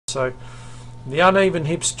So the uneven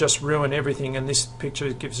hips just ruin everything, and this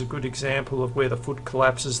picture gives a good example of where the foot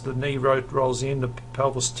collapses, the knee rolls in, the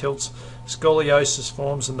pelvis tilts, scoliosis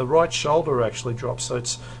forms, and the right shoulder actually drops. So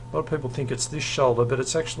it's, a lot of people think it's this shoulder, but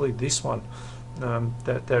it's actually this one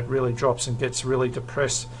that really drops and gets really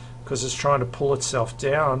depressed because it's trying to pull itself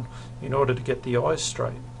down in order to get the eyes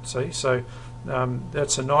straight. See, so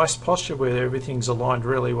that's a nice posture where everything's aligned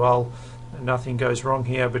really well, and nothing goes wrong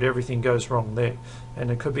here, but everything goes wrong there.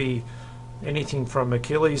 And it could be anything from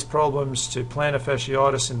Achilles problems to plantar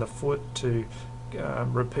fasciitis in the foot to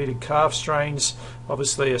repeated calf strains.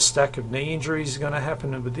 Obviously a stack of knee injuries is going to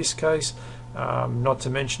happen with this case, not to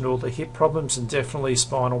mention all the hip problems and definitely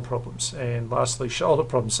spinal problems, and lastly shoulder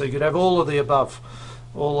problems. So you could have all of the above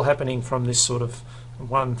all happening from this sort of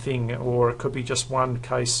one thing, or it could be just one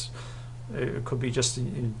case, it could be just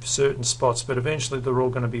in certain spots, but eventually they're all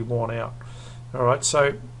going to be worn out. Alright,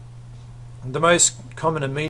 so the most common immediate